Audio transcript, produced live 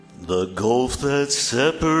The gulf that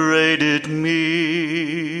separated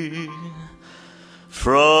me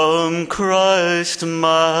from Christ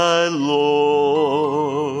my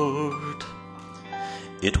Lord,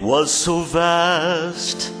 it was so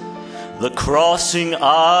vast, the crossing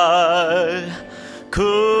I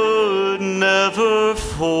could never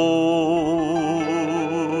ford.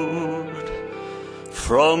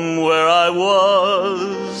 From where I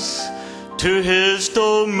was to his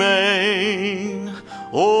domain,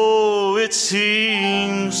 oh, it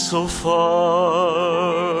seems so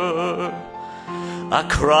far. I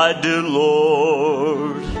cried, dear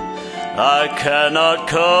Lord, I cannot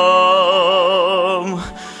come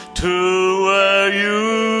to where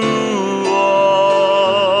you are.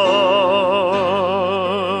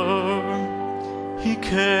 He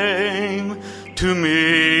came to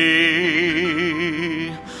me.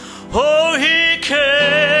 Oh, he came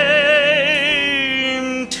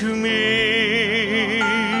to me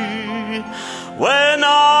when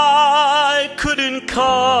I couldn't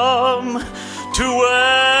come to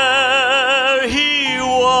where he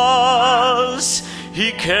was.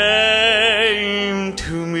 He came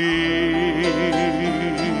to me.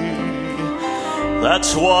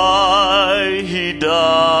 That's why he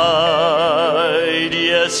died.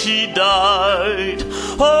 Yes, he died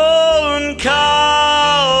on Calvary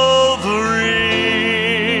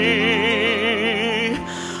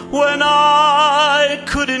when I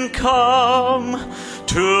couldn't come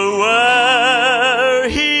to where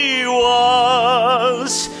he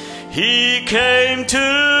was. He came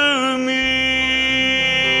to me.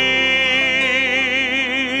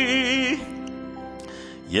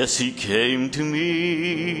 Yes, he came to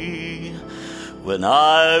me when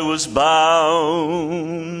I was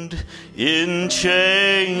bound in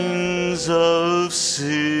chains of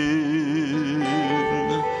sin.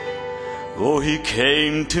 Oh, he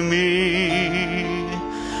came to me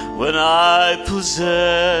when I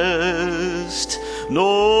possessed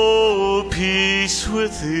no peace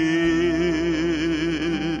within.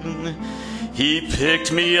 He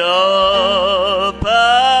picked me up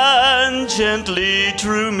and gently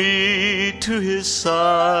drew me to his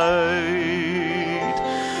side,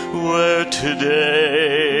 where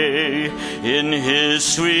today in his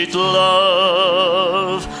sweet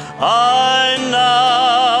love I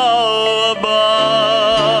now abide.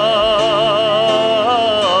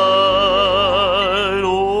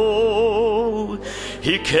 Oh,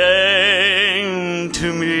 he came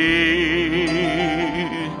to me.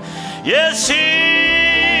 Yes, he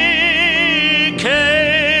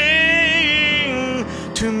came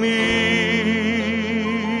to me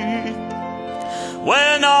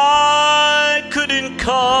when I couldn't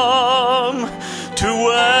come to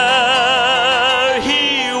where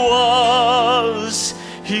he was.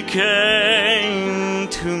 He came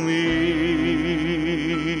to me.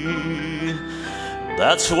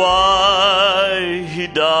 That's why he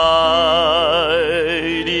died.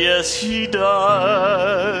 Yes, he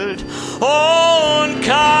died. Oh,